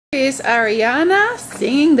Here's Ariana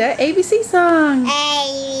singing the ABC song.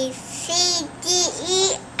 A, C, D,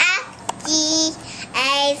 E, F, G,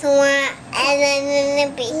 H, 1,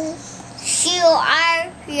 and B, C,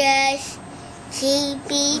 R, S, T,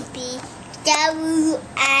 B, B, W,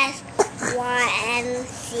 S, Y, and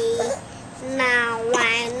Z. Now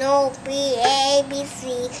I know B, A, B,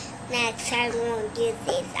 C. Next time we'll do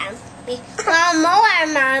this and B. One more,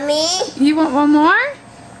 Mommy. You want one more?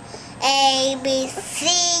 A, B, C,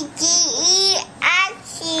 D, E, F,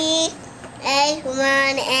 G, H, 1,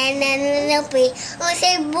 and then B. We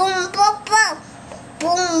say boom, boom, boom.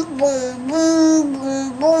 Boom, boom, boom,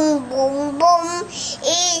 boom, boom, boom, boom.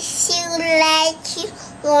 If you like you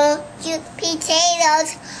want your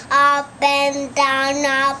potatoes up and down,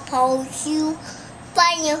 I'll post you.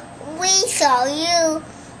 But we saw you.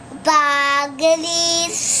 Broccoli,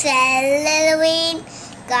 celery,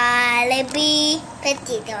 gotta be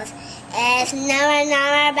potatoes. It's never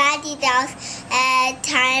veggietales.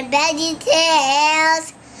 It's time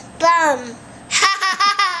veggietales. Boom. Ha ha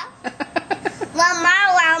ha. One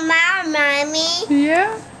more, Mommy.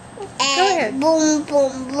 Yeah? And go ahead. Boom,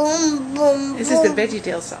 boom, boom, boom. This boom, is the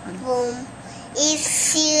VeggieTales song. Boom. If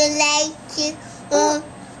you like you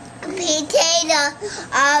potato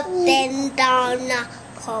up and down,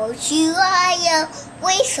 cause you are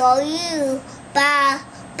we saw you.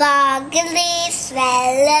 Broccoli,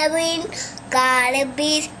 celery, gotta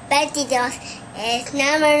be veggietales. It's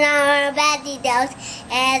never veggietales.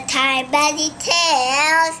 It's time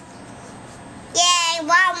veggietales. Yay,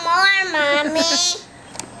 one more, Mommy.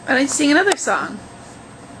 Why don't you sing another song?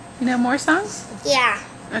 You know more songs? Yeah.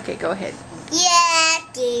 Okay, go ahead. Yeah,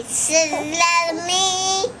 this is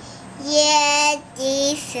me. Yeah,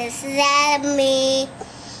 this is me.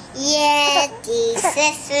 Yeah, this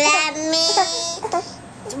is me.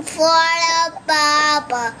 For the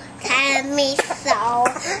Baba, tell me so.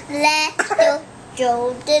 Let the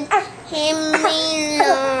children hear me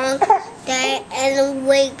long. Day and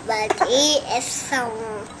wait, but he is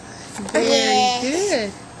song. Very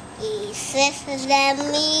good. This is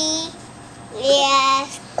me.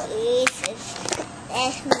 Yes, this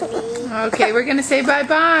is me. Okay, we're going to say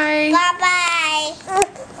bye-bye. Bye-bye.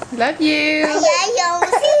 Love you. I don't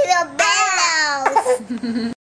see the bells.